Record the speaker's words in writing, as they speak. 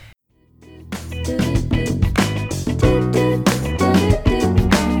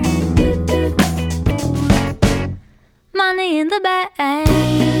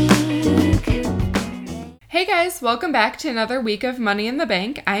guys, welcome back to another week of Money in the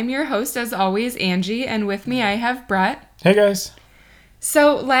Bank. I'm your host, as always, Angie, and with me I have Brett. Hey guys.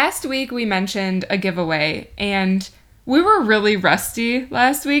 So last week we mentioned a giveaway, and we were really rusty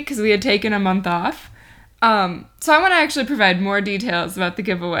last week because we had taken a month off. So I want to actually provide more details about the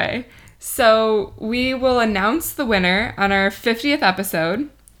giveaway. So we will announce the winner on our 50th episode,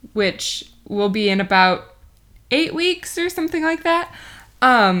 which will be in about 8 weeks or something like that.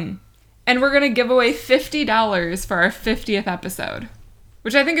 And we're going to give away $50 for our 50th episode,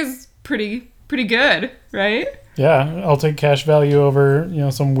 which I think is pretty good, right? Yeah, I'll take cash value over,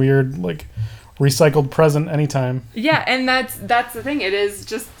 some weird, recycled present anytime. Yeah, and that's the thing. It is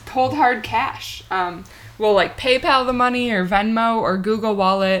just cold, hard cash. We'll, PayPal the money or Venmo or Google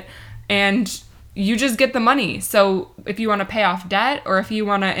Wallet, and you just get the money. So if you want to pay off debt or if you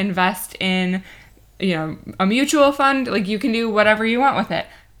want to invest in, a mutual fund, you can do whatever you want with it.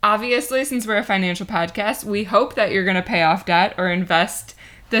 Obviously, since we're a financial podcast, we hope that you're going to pay off debt or invest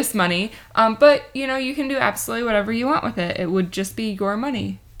this money. But, you can do absolutely whatever you want with it. It would just be your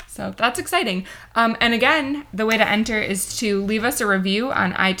money. So that's exciting. And again, the way to enter is to leave us a review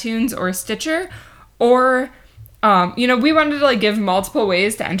on iTunes or Stitcher. Or, we wanted to give multiple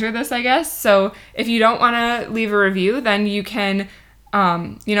ways to enter this, I guess. So if you don't want to leave a review, then you can,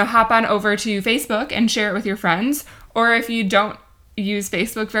 hop on over to Facebook and share it with your friends. Or if you don't use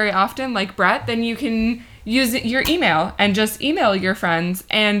Facebook very often, like Brett, then you can use your email and just email your friends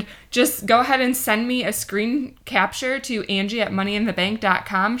and just go ahead and send me a screen capture to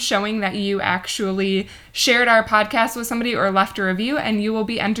Angie@moneyinthebank.com showing that you actually shared our podcast with somebody or left a review, and you will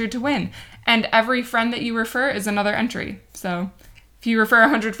be entered to win. And every friend that you refer is another entry. So if you refer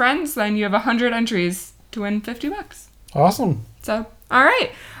 100 friends, then you have 100 entries to win $50. Awesome. So, all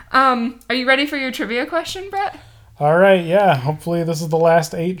right. Are you ready for your trivia question, Brett? All right, yeah. Hopefully this is the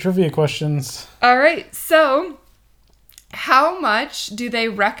last 8 trivia questions. All right, so how much do they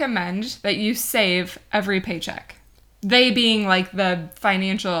recommend that you save every paycheck? They being the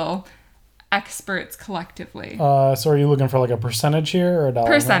financial experts collectively. So are you looking for a percentage here or a dollar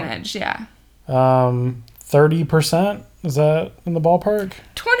Percentage, amount? Yeah. 30%? Is that in the ballpark?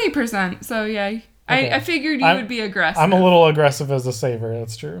 20%, so yeah. Okay. I figured you would be aggressive. I'm a little aggressive as a saver,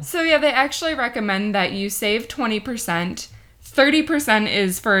 that's true. So yeah, they actually recommend that you save 20%. 30%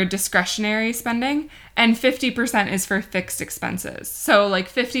 is for discretionary spending, and 50% is for fixed expenses. So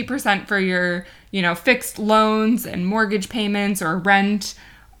 50% for your, fixed loans and mortgage payments or rent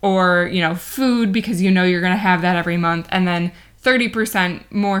or, food because you're going to have that every month. And then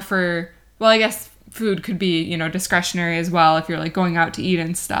 30% more for, I guess food could be, discretionary as well if you're going out to eat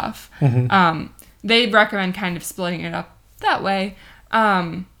and stuff. Mm-hmm. They recommend kind of splitting it up that way.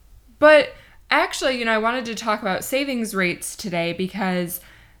 But actually, I wanted to talk about savings rates today because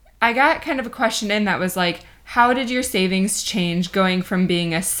I got kind of a question in that was how did your savings change going from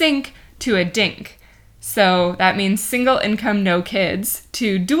being a sink to a dink? So that means single income, no kids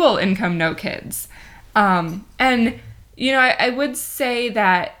to dual income, no kids. And, I would say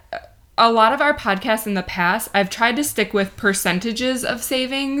that a lot of our podcasts in the past, I've tried to stick with percentages of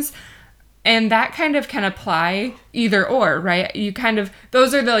savings. And that kind of can apply either or, right?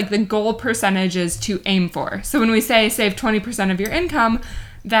 Those are the goal percentages to aim for. So when we say save 20% of your income,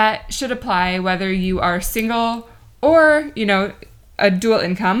 that should apply whether you are single or, a dual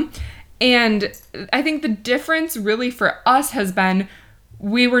income. And I think the difference really for us has been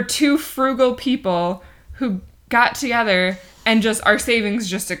we were 2 frugal people who got together and our savings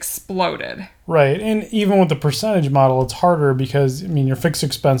just exploded. Right. And even with the percentage model, it's harder because, your fixed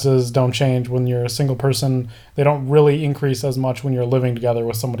expenses don't change when you're a single person. They don't really increase as much when you're living together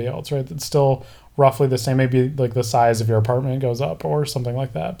with somebody else, right? It's still roughly the same. Maybe the size of your apartment goes up or something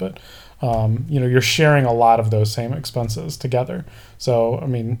like that. But, you're sharing a lot of those same expenses together. So,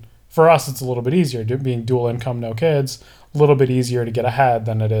 for us, it's a little bit easier. Being dual income, no kids, a little bit easier to get ahead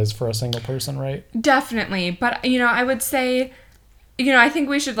than it is for a single person, right? Definitely. But, I would say, I think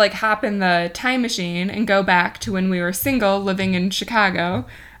we should hop in the time machine and go back to when we were single living in Chicago.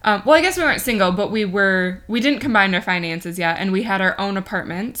 I guess we weren't single, but we didn't combine our finances yet, and we had our own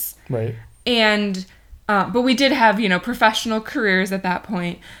apartments. Right. And, but we did have, professional careers at that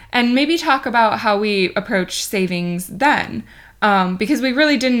point. And maybe talk about how we approached savings then. Because we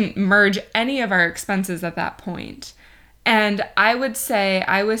really didn't merge any of our expenses at that point. And I would say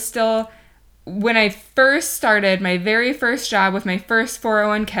I was still, when I first started my very first job with my first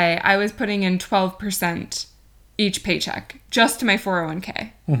 401k, I was putting in 12% each paycheck just to my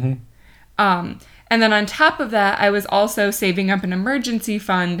 401k. Mm-hmm. And then on top of that, I was also saving up an emergency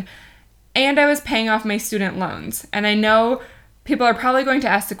fund, and I was paying off my student loans. And I know people are probably going to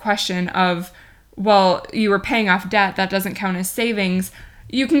ask the question of, well, you were paying off debt, that doesn't count as savings.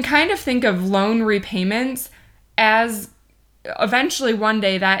 You can kind of think of loan repayments as eventually one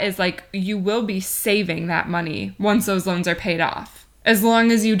day that is like you will be saving that money once those loans are paid off. As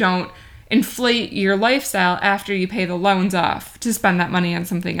long as you don't inflate your lifestyle after you pay the loans off to spend that money on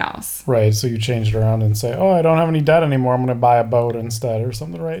something else. Right. So you change it around and say, oh, I don't have any debt anymore. I'm going to buy a boat instead or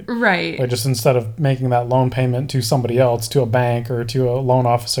something, right? Right. Like just instead of making that loan payment to somebody else, to a bank or to a loan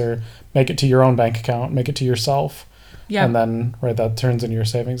officer, make it to your own bank account, make it to yourself. Yeah. And then, right, that turns into your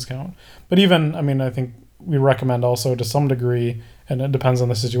savings account. But even, I mean, I think we recommend also to some degree, and it depends on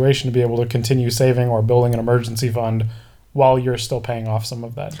the situation, to be able to continue saving or building an emergency fund while you're still paying off some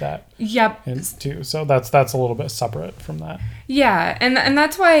of that debt. Yep. Too. So that's a little bit separate from that. Yeah, and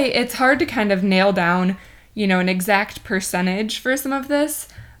that's why it's hard to kind of nail down, an exact percentage for some of this.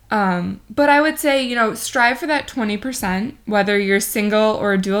 But I would say, strive for that 20%, whether you're single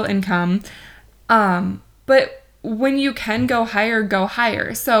or dual income. But when you can go higher, go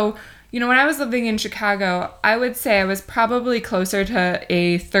higher. So, when I was living in Chicago, I would say I was probably closer to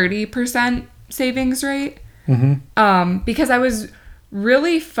a 30% savings rate. Mm-hmm. Because I was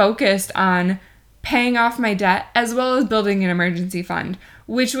really focused on paying off my debt as well as building an emergency fund,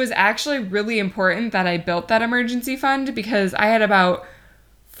 which was actually really important that I built that emergency fund because I had about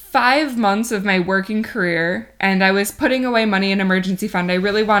 5 months of my working career and I was putting away money in an emergency fund. I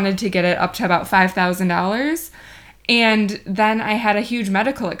really wanted to get it up to about $5,000. And then I had a huge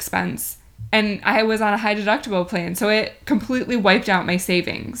medical expense and I was on a high deductible plan. So it completely wiped out my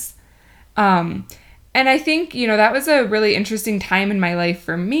savings. And I think, that was a really interesting time in my life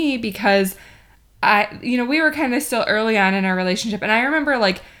for me because we were kind of still early on in our relationship. And I remember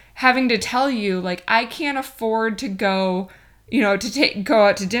having to tell you, I can't afford to go, go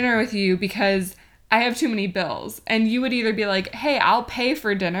out to dinner with you because I have too many bills. And you would either be like, hey, I'll pay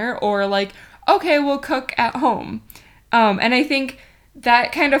for dinner or okay, we'll cook at home. And I think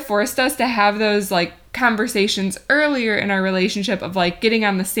that kind of forced us to have those conversations earlier in our relationship of getting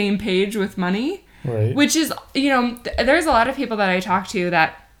on the same page with money. Right. Which is, there's a lot of people that I talk to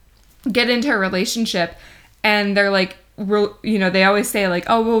that get into a relationship and they're they always say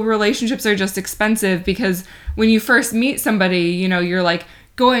oh, well, relationships are just expensive because when you first meet somebody, you're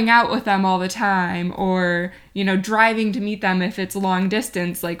going out with them all the time or, driving to meet them if it's long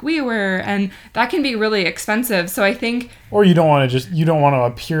distance like we were. And that can be really expensive. So I think... Or you don't want to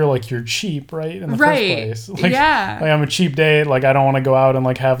appear like you're cheap, right? In the first place. Yeah. I'm a cheap date. I don't want to go out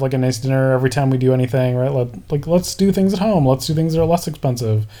and have a nice dinner every time we do anything, right? Let's do things at home. Let's do things that are less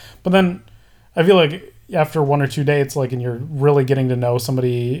expensive. But then I feel like after 1 or 2 dates, and you're really getting to know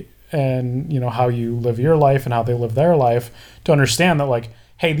somebody and, how you live your life and how they live their life to understand that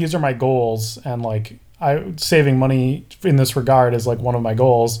hey, these are my goals and saving money in this regard is one of my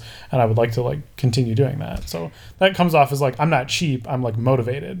goals and I would like to continue doing that. So that comes off as I'm not cheap, I'm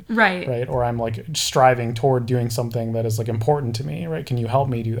motivated. Right. Or I'm striving toward doing something that is important to me, right? Can you help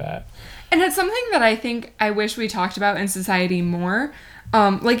me do that? And it's something that I think I wish we talked about in society more.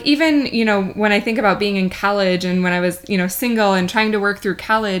 Even, when I think about being in college and when I was, single and trying to work through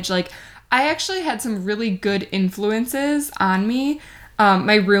college, I actually had some really good influences on me.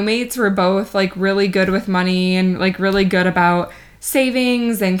 My roommates were both really good with money and really good about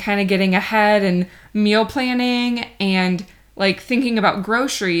savings and kind of getting ahead and meal planning and thinking about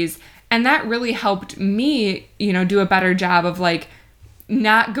groceries. And that really helped me, do a better job of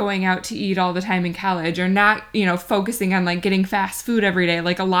not going out to eat all the time in college or not, focusing on getting fast food every day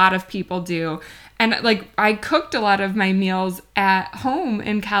like a lot of people do. And I cooked a lot of my meals at home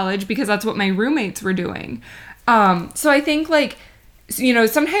in college because that's what my roommates were doing. So I think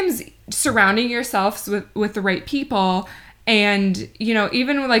sometimes surrounding yourself with the right people and,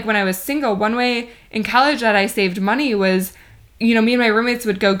 even when I was single, one way in college that I saved money was, me and my roommates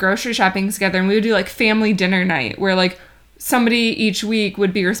would go grocery shopping together and we would do family dinner night where somebody each week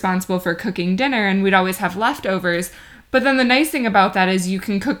would be responsible for cooking dinner and we'd always have leftovers. But then the nice thing about that is you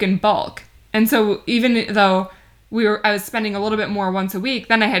can cook in bulk. And so even though I was spending a little bit more once a week,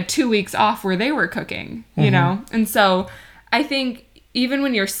 then I had 2 weeks off where they were cooking, And so I think even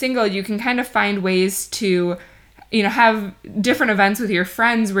when you're single, you can kind of find ways to, have different events with your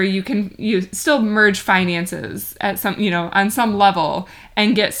friends where you still merge finances at some, on some level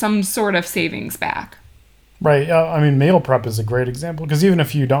and get some sort of savings back. Right. Meal prep is a great example because even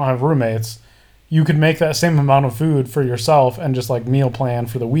if you don't have roommates, you could make that same amount of food for yourself and just meal plan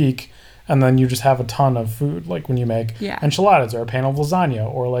for the week. And then you just have a ton of food, when you make enchiladas or a pan of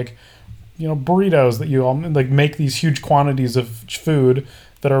lasagna or burritos that you all make these huge quantities of food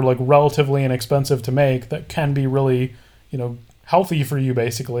that are relatively inexpensive to make that can be really, healthy for you,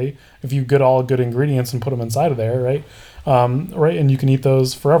 basically, if you get all good ingredients and put them inside of there, right? Right, and you can eat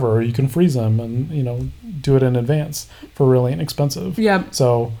those forever, or you can freeze them and, do it in advance for really inexpensive. Yeah.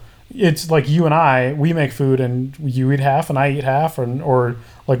 So it's like you and I, we make food and you eat half and I eat half, or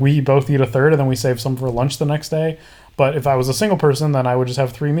like we both eat a third and then we save some for lunch the next day. But if I was a single person, then I would just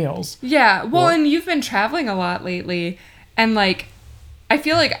have 3 meals. Yeah. Well, and you've been traveling a lot lately, and like, I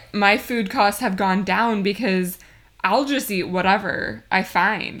feel like my food costs have gone down because I'll just eat whatever I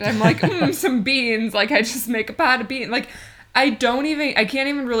find. I'm like, some beans. Like, I just make a pot of beans. Like, I can't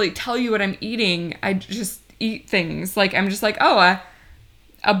even really tell you what I'm eating. I just eat things. Like, I'm just like,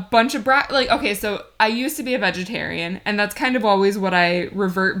 a bunch of broccoli. Like, okay, so I used to be a vegetarian, and that's kind of always what I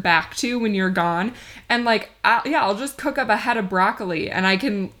revert back to when you're gone. And like, I'll just cook up a head of broccoli, and I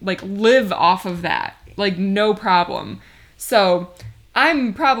can like live off of that, like no problem. So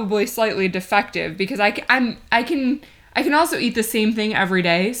I'm probably slightly defective because I can also eat the same thing every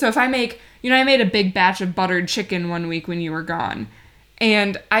day. So if I make, I made a big batch of buttered chicken one week when you were gone,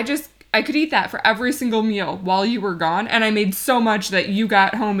 and I could eat that for every single meal while you were gone, and I made so much that you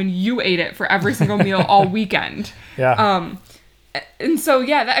got home and you ate it for every single meal all weekend. Yeah. And so,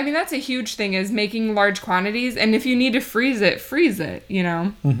 yeah, that's a huge thing, is making large quantities, and if you need to freeze it,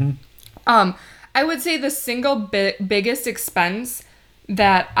 Mm-hmm. I would say the single biggest expense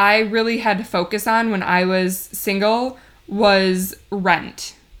that I really had to focus on when I was single was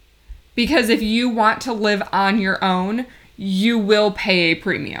rent. Because if you want to live on your own, you will pay a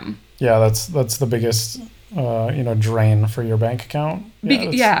premium. Yeah, that's the biggest, drain for your bank account.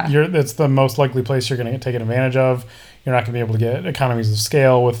 It's the most likely place you're going to get taken advantage of. You're not going to be able to get economies of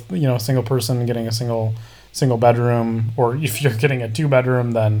scale with, a single person getting a single bedroom, or if you're getting a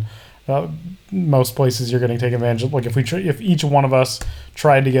 2-bedroom, then most places you're going to take advantage of. Like if each one of us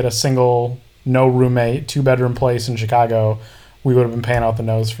tried to get a single, no roommate, 2-bedroom place in Chicago, we would have been paying out the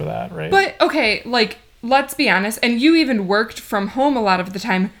nose for that, right? But okay, like, let's be honest, and you even worked from home a lot of the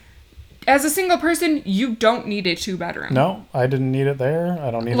time. As a single person, you don't need a 2-bedroom. No, I didn't need it there. I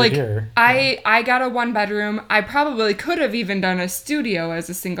don't need it here. I got a 1-bedroom. I probably could have even done a studio as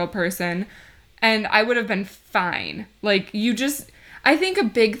a single person, and I would have been fine. Like, I think a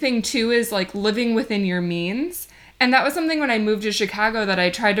big thing too is like living within your means. And that was something when I moved to Chicago that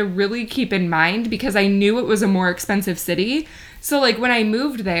I tried to really keep in mind, because I knew it was a more expensive city. So like when I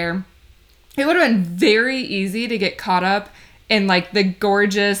moved there, it would have been very easy to get caught up in like the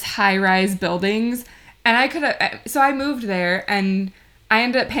gorgeous high-rise buildings. And so I moved there and I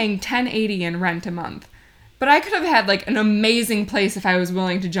ended up paying $1,080 in rent a month. But I could have had like an amazing place if I was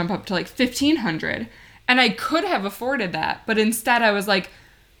willing to jump up to like $1,500. And I could have afforded that. But instead I was like,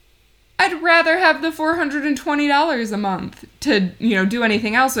 I'd rather have the $420 a month to, do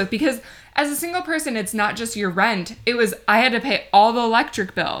anything else with. Because as a single person, it's not just your rent. I had to pay all the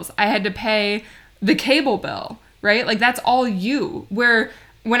electric bills. I had to pay the cable bill, right? Like, that's all you. Where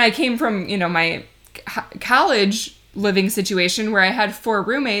when I came from, my college living situation where I had 4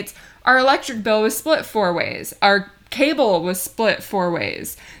 roommates, our electric bill was split 4 ways. Our cable was split 4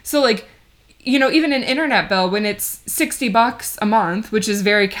 ways. So, like, even an internet bill, when it's $60 a month, which is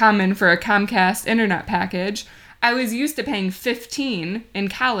very common for a Comcast internet package, I was used to paying $15 in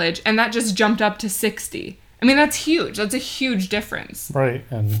college, and that just jumped up to $60. That's huge. That's a huge difference. Right.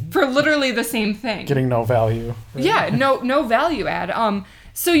 And for literally the same thing. Getting no value. Right? Yeah, no value add.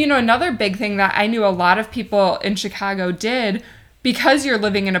 So, another big thing that I knew a lot of people in Chicago did, because you're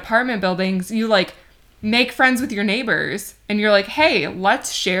living in apartment buildings, you like make friends with your neighbors, and you're like, hey,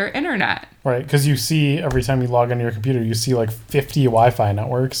 let's share internet. Right, because you see, every time you log into your computer, you see like 50 Wi-Fi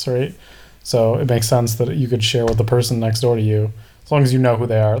networks, right? So it makes sense that you could share with the person next door to you, as long as you know who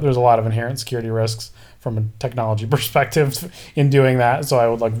they are. There's a lot of inherent security risks from a technology perspective in doing that, so I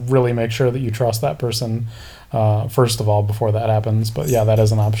would like really make sure that you trust that person first of all before that happens. But yeah, that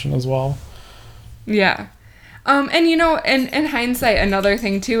is an option as well. Yeah. And in hindsight, another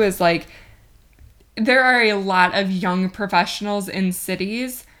thing too is like, there are a lot of young professionals in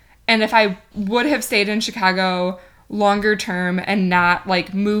cities, and if I would have stayed in Chicago longer term and not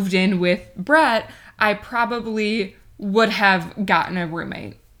like moved in with Brett, I probably would have gotten a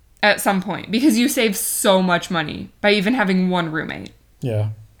roommate at some point, because you save so much money by even having one roommate. Yeah.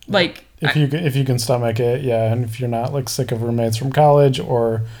 Like, if you can stomach it, yeah, and if you're not like sick of roommates from college,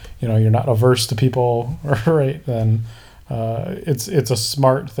 or you're not averse to people, right, then it's a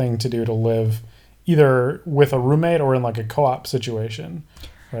smart thing to do, to live either with a roommate or in like a co-op situation.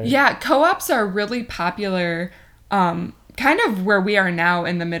 Right? Yeah, co-ops are really popular, kind of where we are now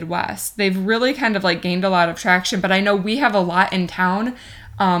in the Midwest. They've really kind of like gained a lot of traction, but I know we have a lot in town.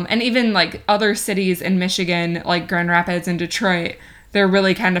 And even like other cities in Michigan, like Grand Rapids and Detroit, they're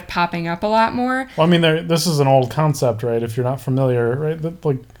really kind of popping up a lot more. Well, I mean, this is an old concept, right? If you're not familiar, right?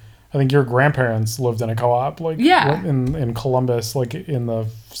 Like, I think your grandparents lived in a co-op, like in Columbus, like in the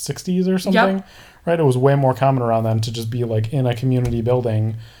 60s or something, right? It was way more common around then to just be like in a community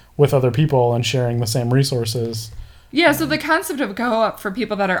building with other people and sharing the same resources. Yeah, so the concept of a co-op, for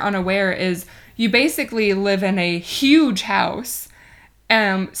people that are unaware, is you basically live in a huge house,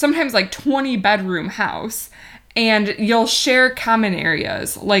 sometimes like 20-bedroom house, and you'll share common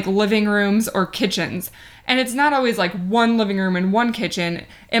areas like living rooms or kitchens. And it's not always like one living room and one kitchen.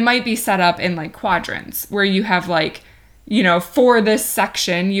 It might be set up in like quadrants where you have like, for this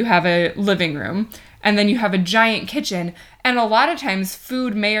section, you have a living room and then you have a giant kitchen. And a lot of times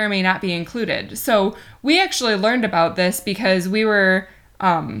food may or may not be included. So we actually learned about this because we were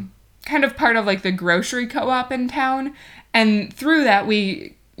kind of part of like the grocery co-op in town. And through that,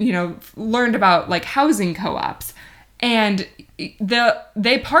 we learned about like housing co-ops, and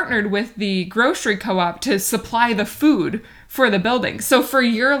they partnered with the grocery co-op to supply the food for the building. So for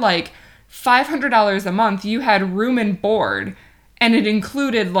your like $500 a month, you had room and board, and it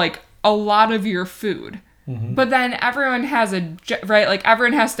included like a lot of your food. Mm-hmm. But then everyone has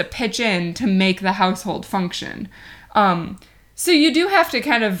everyone has to pitch in to make the household function. So you do have to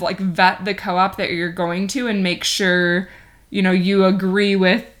kind of like vet the co-op that you're going to and make sure you agree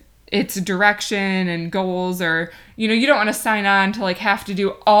with its direction and goals, or, you don't want to sign on to like have to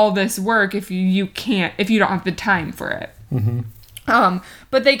do all this work if you don't have the time for it. Mm-hmm.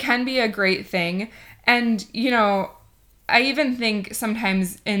 But they can be a great thing. And, I even think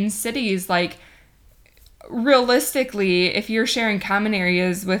sometimes in cities, like realistically, if you're sharing common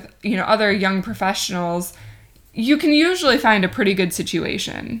areas with, other young professionals, you can usually find a pretty good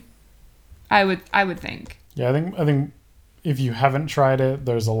situation. I would think. Yeah, I think if you haven't tried it,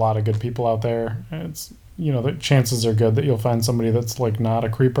 there's a lot of good people out there. It's, the chances are good that you'll find somebody that's like not a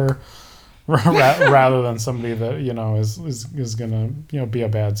creeper rather than somebody that, is going to, be a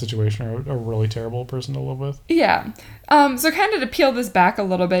bad situation or a really terrible person to live with. Yeah. So kind of to peel this back a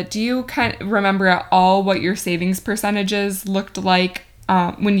little bit, do you kind of remember at all what your savings percentages looked like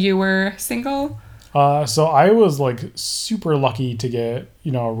when you were single? So I was like super lucky to get,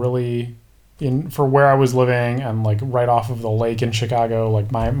 really for where I was living and like right off of the lake in Chicago.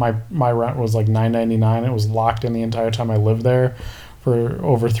 Like my rent was like $9.99. It was locked in the entire time I lived there for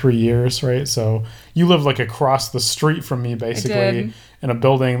over 3 years, right? So you lived like across the street from me, basically, in a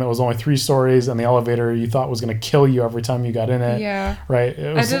building that was only 3 stories, and the elevator you thought was going to kill you every time you got in it. Yeah. Right?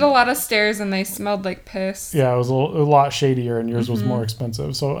 I did a lot of stairs and they smelled like piss. Yeah, it was a lot shadier, and yours was more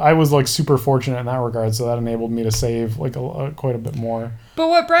expensive. So I was like super fortunate in that regard, so that enabled me to save like quite a bit more. But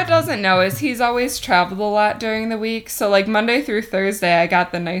what Brett doesn't know is he's always traveled a lot during the week. So like Monday through Thursday, I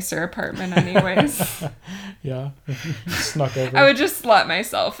got the nicer apartment anyways. Yeah. Snuck over. I would just let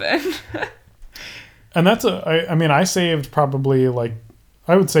myself in. And that's I saved probably like,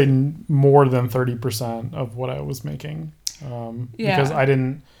 I would say more than 30% of what I was making. Because I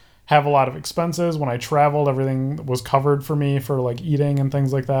didn't have a lot of expenses. When I traveled, everything was covered for me for like eating and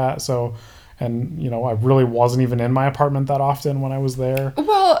things like that. So, and, I really wasn't even in my apartment that often when I was there.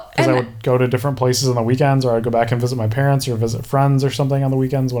 Well, because I would go to different places on the weekends, or I'd go back and visit my parents or visit friends or something on the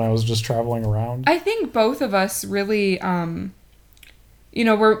weekends when I was just traveling around. I think both of us really,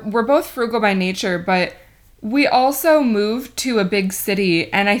 we're both frugal by nature, but we also moved to a big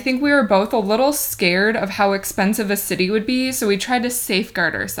city, and I think we were both a little scared of how expensive a city would be, so we tried to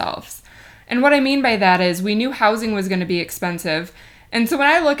safeguard ourselves. And what I mean by that is we knew housing was going to be expensive. And so when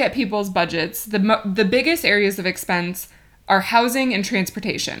I look at people's budgets, the biggest areas of expense are housing and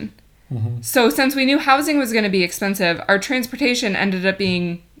transportation. Mm-hmm. So since we knew housing was going to be expensive, our transportation ended up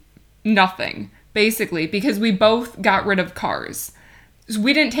being nothing, basically, because we both got rid of cars. So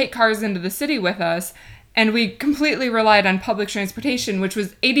we didn't take cars into the city with us, and we completely relied on public transportation, which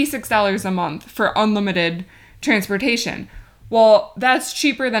was $86 a month for unlimited transportation. Well, that's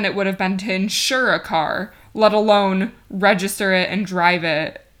cheaper than it would have been to insure a car, let alone register it and drive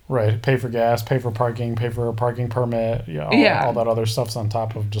it. Right. Pay for gas, pay for parking, pay for a parking permit. All that other stuff's on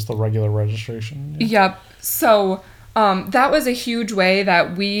top of just the regular registration. Yeah. Yep. So that was a huge way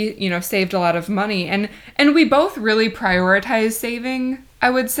that we, saved a lot of money. And we both really prioritized saving, I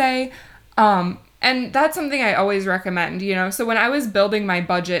would say. And that's something I always recommend, So when I was building my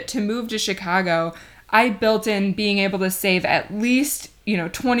budget to move to Chicago, I built in being able to save at least,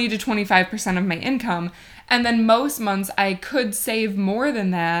 20 to 25% of my income. And then most months I could save more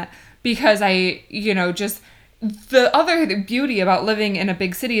than that because I, just the other beauty about living in a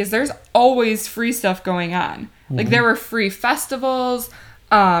big city is there's always free stuff going on. Mm-hmm. Like there were free festivals.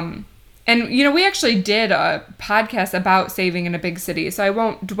 And, we actually did a podcast about saving in a big city, so I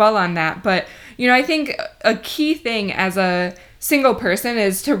won't dwell on that. But, I think a key thing as a single person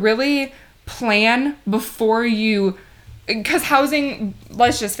is to really plan before you, because housing,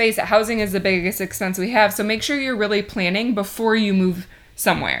 let's just face it, housing is the biggest expense we have. So make sure you're really planning before you move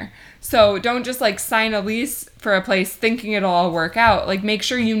somewhere. So don't just sign a lease for a place thinking it'll all work out. Make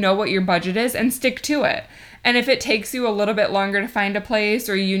sure you know what your budget is and stick to it. And if it takes you a little bit longer to find a place,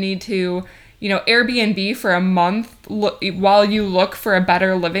 or you need to, Airbnb for a month while you look for a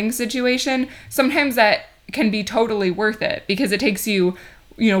better living situation, sometimes that can be totally worth it, because it takes you,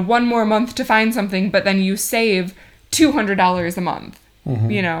 one more month to find something, but then you save $200 a month,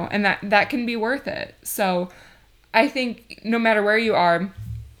 and that can be worth it. So I think no matter where you are,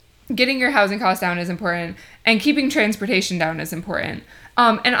 getting your housing costs down is important, and keeping transportation down is important.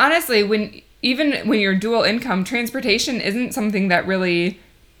 And honestly, even when you're dual income, transportation isn't something that really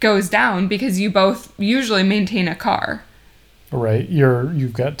goes down, because you both usually maintain a car. Right.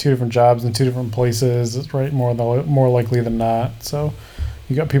 You've got two different jobs in two different places, right? More likely than not. So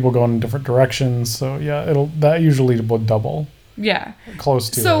you got people going in different directions. So yeah, that usually will double. Yeah. Close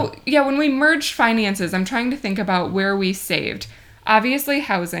to. So yeah, when we merged finances, I'm trying to think about where we saved. Obviously,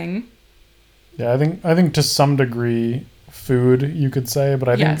 housing. Yeah, I think to some degree, food, you could say, but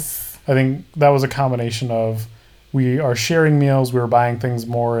I think that was a combination of, we are sharing meals, we were buying things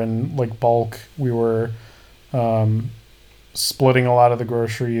more in bulk, we were splitting a lot of the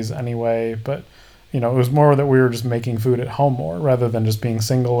groceries anyway, but it was more that we were just making food at home more, rather than just being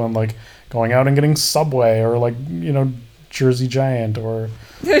single and going out and getting Subway or Jersey Giant or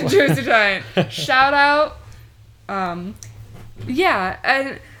Jersey Giant. Shout out. Yeah,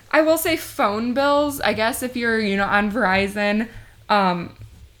 and I will say phone bills, I guess if you're, on Verizon,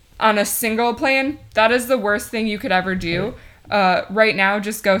 on a single plan, that is the worst thing you could ever do. Right now,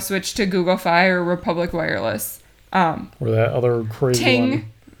 just go switch to Google Fi or Republic Wireless. Or that other crazy Ting one.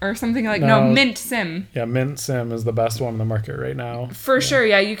 Or something Mint Sim. Yeah, Mint Sim is the best one in the market right now. For sure,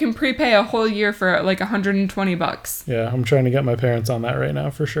 yeah. You can prepay a whole year for $120. Yeah, I'm trying to get my parents on that right now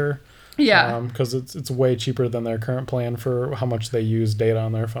for sure. Yeah. Because it's way cheaper than their current plan for how much they use data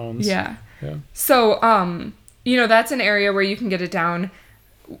on their phones. Yeah. So, that's an area where you can get it down.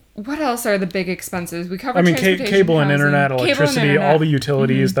 What else are the big expenses? We covered transportation, cable and housing, internet, electricity, all the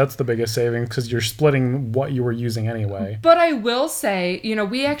utilities, Mm-hmm. that's the biggest savings, because you're splitting what you were using anyway. But I will say,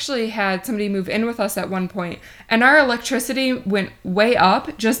 we actually had somebody move in with us at one point, and our electricity went way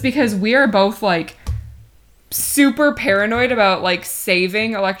up just because we are both super paranoid about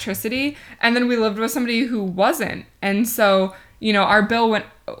saving electricity, and then we lived with somebody who wasn't, and so our bill went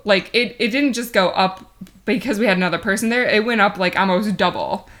it didn't just go up because we had another person there. It went up almost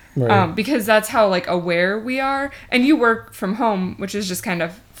double. Right. Because that's how aware we are. And you work from home, which is just kind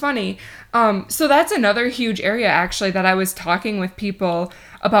of funny. So that's another huge area actually that I was talking with people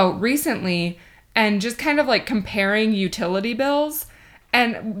about recently, and just kind of comparing utility bills.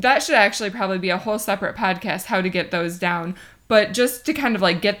 And that should actually probably be a whole separate podcast, how to get those down. But just to kind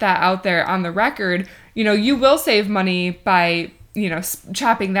of get that out there on the record, you will save money by,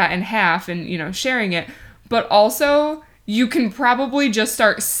 chopping that in half and, sharing it. But also, you can probably just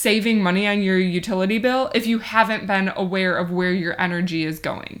start saving money on your utility bill if you haven't been aware of where your energy is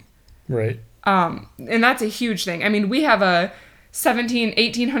going. Right. And that's a huge thing. I mean, we have a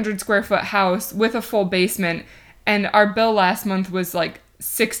 1,800 square foot house with a full basement, and our bill last month was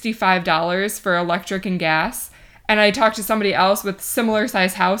 $65 for electric and gas. And I talked to somebody else with similar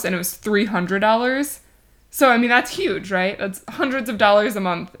size house, and it was $300. So, I mean, that's huge, right? That's hundreds of dollars a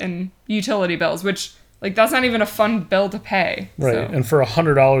month in utility bills, which that's not even a fun bill to pay. Right. So. And for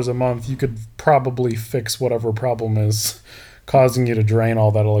 $100 a month, you could probably fix whatever problem is causing you to drain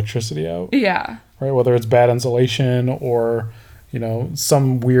all that electricity out. Yeah. Right. Whether it's bad insulation or,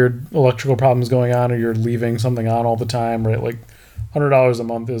 some weird electrical problems going on, or you're leaving something on all the time, right? $100 a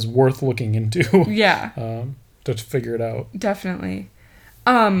month is worth looking into. Yeah. To figure it out. Definitely.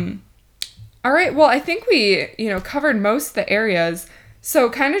 All right. Well, I think we, covered most of the areas. So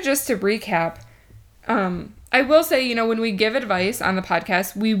kind of just to recap, I will say, when we give advice on the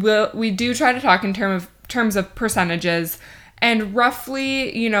podcast, we do try to talk in terms of percentages, and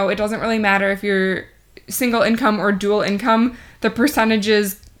roughly, it doesn't really matter if you're single income or dual income, the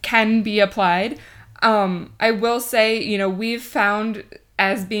percentages can be applied. I will say, we've found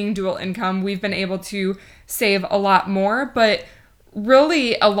as being dual income, we've been able to save a lot more, but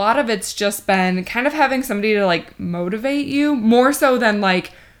really a lot of it's just been kind of having somebody to motivate you more so than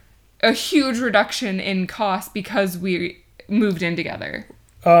a huge reduction in cost because we moved in together.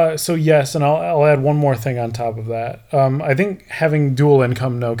 So yes, and I'll add one more thing on top of that. I think having dual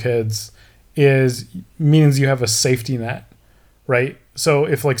income, no kids, means you have a safety net, right? So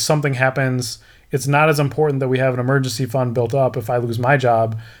if like something happens, it's not as important that we have an emergency fund built up if I lose my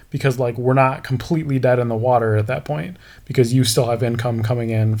job, because like we're not completely dead in the water at that point, because you still have income coming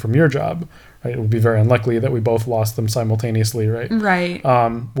in from your job, right? It would be very unlikely that we both lost them simultaneously, right? Right.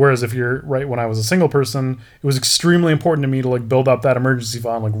 Whereas if you're right, when I was a single person, it was extremely important to me to like build up that emergency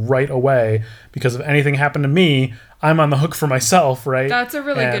fund like right away, because if anything happened to me, I'm on the hook for myself, right? That's a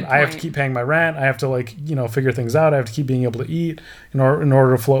really good point. I have to keep paying my rent. I have to like, figure things out. I have to keep being able to eat in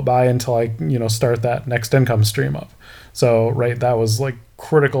order to float by until I, start that next income stream up. So, right, that was like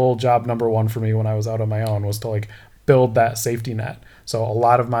critical job number one for me when I was out on my own, was to like build that safety net. So a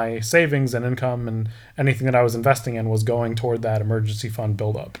lot of my savings and income and anything that I was investing in was going toward that emergency fund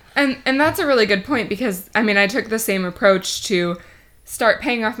buildup. And that's a really good point, because I mean, I took the same approach to start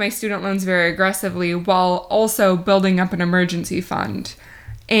paying off my student loans very aggressively while also building up an emergency fund.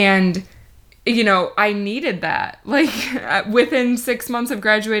 And, I needed that. Like within 6 months of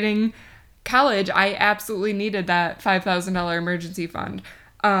graduating college, I absolutely needed that $5,000 emergency fund.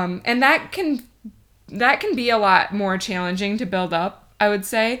 And that can be a lot more challenging to build up, I would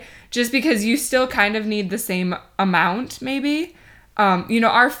say, just because you still kind of need the same amount, maybe.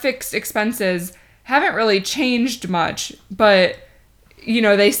 Our fixed expenses haven't really changed much, but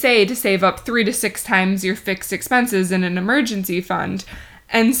they say to save up 3 to 6 times your fixed expenses in an emergency fund.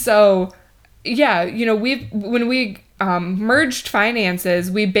 And so, yeah, when we merged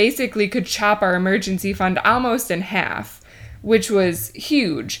finances, we basically could chop our emergency fund almost in half, which was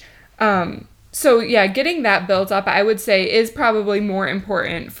huge. So, yeah, getting that built up, I would say, is probably more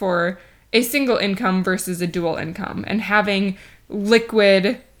important for a single income versus a dual income, and having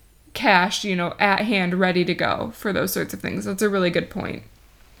liquid cash, at hand, ready to go for those sorts of things. That's a really good point.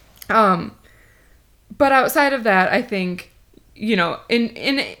 But outside of that, I think,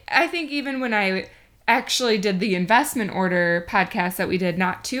 I think even when I actually did the investment order podcast that we did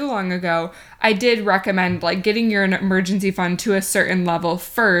not too long ago, I did recommend like getting your emergency fund to a certain level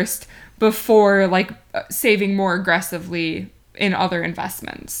first before like saving more aggressively in other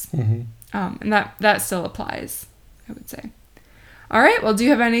investments. Mm-hmm. And that still applies, I would say. All right. Well, do you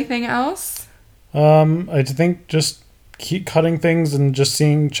have anything else? I think just keep cutting things and just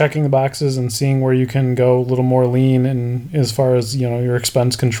checking the boxes and seeing where you can go a little more lean, and as far as, your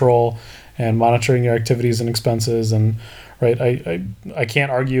expense control and monitoring your activities and expenses. And right, I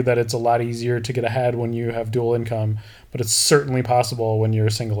can't argue that it's a lot easier to get ahead when you have dual income, but it's certainly possible when you're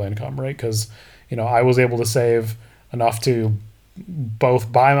a single income, right? Because, I was able to save enough to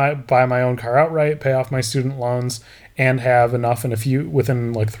both buy my own car outright, pay off my student loans, and have enough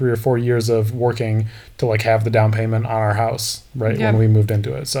within like 3 or 4 years of working to like have the down payment on our house, right? Yep. When we moved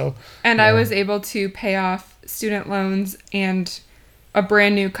into it. So, and I was able to pay off student loans and a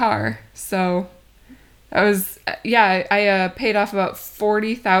brand new car. So I paid off about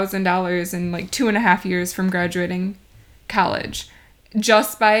 $40,000 in like 2.5 years from graduating college,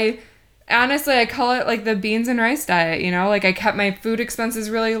 just by, honestly, I call it like the beans and rice diet, like I kept my food expenses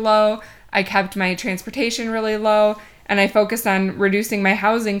really low. I kept my transportation really low, and I focused on reducing my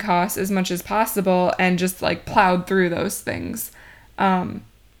housing costs as much as possible, and just like plowed through those things.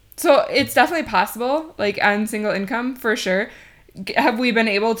 So it's definitely possible, like on single income for sure. Have we been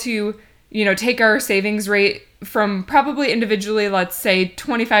able to, take our savings rate from probably individually, let's say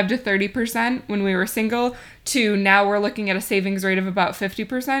 25 to 30% when we were single, to now we're looking at a savings rate of about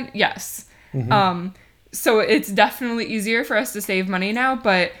 50%? Yes. Mm-hmm. So it's definitely easier for us to save money now,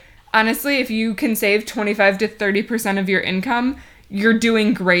 but honestly, if you can save 25 to 30% of your income, you're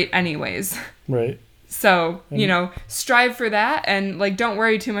doing great anyways. Right. So, strive for that, and like don't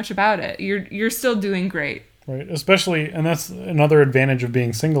worry too much about it. You're still doing great. Right. Especially, and that's another advantage of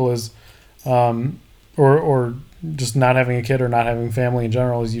being single is or just not having a kid or not having family in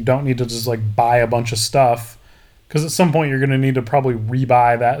general, is you don't need to just like buy a bunch of stuff, because at some point you're going to need to probably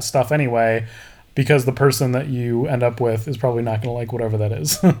rebuy that stuff anyway, because the person that you end up with is probably not going to like whatever that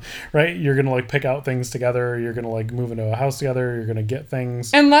is, right? You're going to like pick out things together. You're going to like move into a house together. You're going to get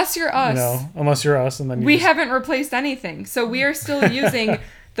things. Unless you're us. Unless you're us. And then we haven't replaced anything. So we are still using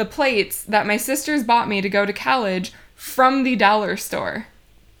the plates that my sisters bought me to go to college from the dollar store.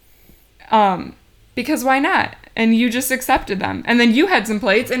 Because why not? And you just accepted them. And then you had some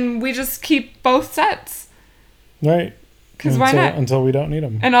plates, and we just keep both sets. Right. Because why not? Until we don't need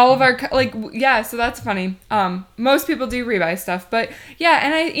them. And all of our, so that's funny. Most people do rebuy stuff. But, yeah,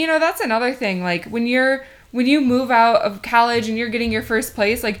 and that's another thing. Like, when you move out of college and you're getting your first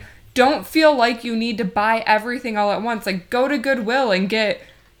place, like, don't feel like you need to buy everything all at once. Like, go to Goodwill and get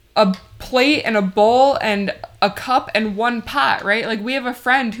a plate and a bowl and a cup and one pot, right? Like we have a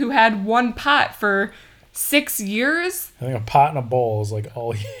friend who had one pot for 6 years. I think a pot and a bowl is like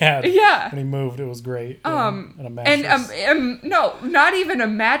all he had. Yeah. When he moved, it was great. And a mattress. And no, not even a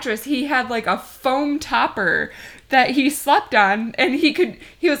mattress. He had like a foam topper that he slept on, and he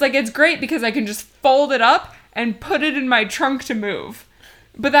was like, it's great because I can just fold it up and put it in my trunk to move.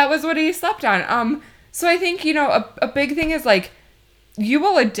 But that was what he slept on. So I think, a big thing is like, you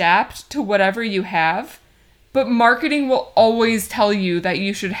will adapt to whatever you have, but marketing will always tell you that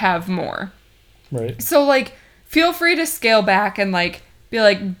you should have more. Right. So, like, feel free to scale back and, like, be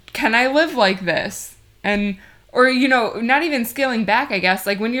like, can I live like this? Or, not even scaling back, I guess.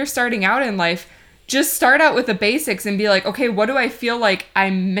 Like, when you're starting out in life, just start out with the basics and be like, okay, what do I feel like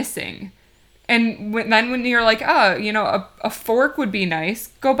I'm missing? And then when you're like, a fork would be nice,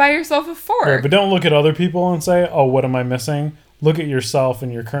 go buy yourself a fork. Right, but don't look at other people and say, oh, what am I missing? Look at yourself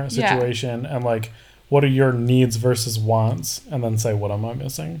and your current situation and, like, what are your needs versus wants, and then say, what am I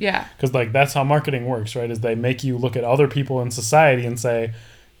missing? Yeah. Because, like, that's how marketing works, right? Is they make you look at other people in society and say,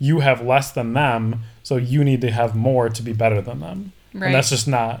 you have less than them, so you need to have more to be better than them. Right. And that's just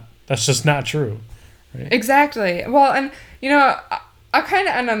not true. Right? Exactly. Well, and, I'll kind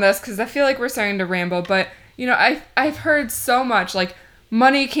of end on this because I feel like we're starting to ramble, but, I've heard so much, like,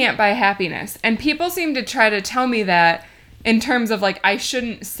 money can't buy happiness. And people seem to try to tell me that in terms of, like, I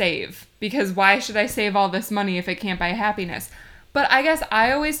shouldn't save. Because why should I save all this money if it can't buy happiness? But I guess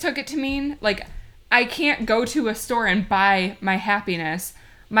I always took it to mean, like, I can't go to a store and buy my happiness.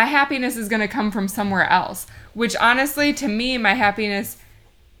 My happiness is going to come from somewhere else. Which, honestly, to me, my happiness,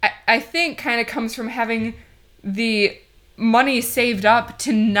 I think, kind of comes from having the money saved up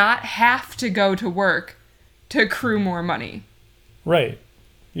to not have to go to work to accrue more money. Right.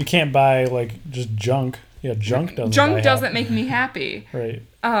 You can't buy, like, just junk. Yeah, junk doesn't make me happy. Right.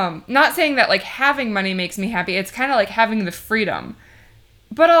 Not saying that, like, having money makes me happy. It's kind of like having the freedom.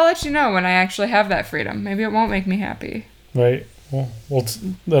 But I'll let you know when I actually have that freedom. Maybe it won't make me happy. Right. Well,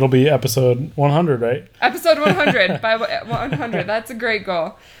 that'll be episode 100, right? Episode 100 by 100. That's a great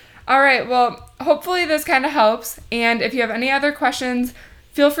goal. All right. Well, hopefully this kind of helps. And if you have any other questions,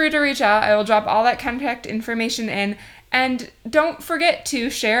 feel free to reach out. I will drop all that contact information in. And don't forget to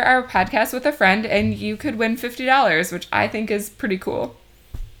share our podcast with a friend, and you could win $50, which I think is pretty cool.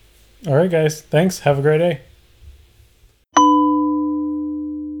 All right, guys. Thanks. Have a great day.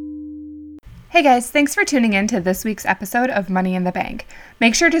 Hey guys, thanks for tuning in to this week's episode of Money in the Bank.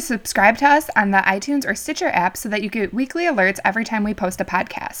 Make sure to subscribe to us on the iTunes or Stitcher app so that you get weekly alerts every time we post a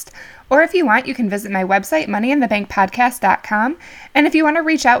podcast. Or if you want, you can visit my website, moneyinthebankpodcast.com. And if you want to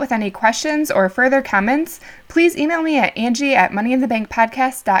reach out with any questions or further comments, please email me at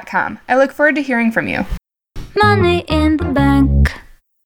Angie@moneyinthebankpodcast.com. I look forward to hearing from you. Money in the bank.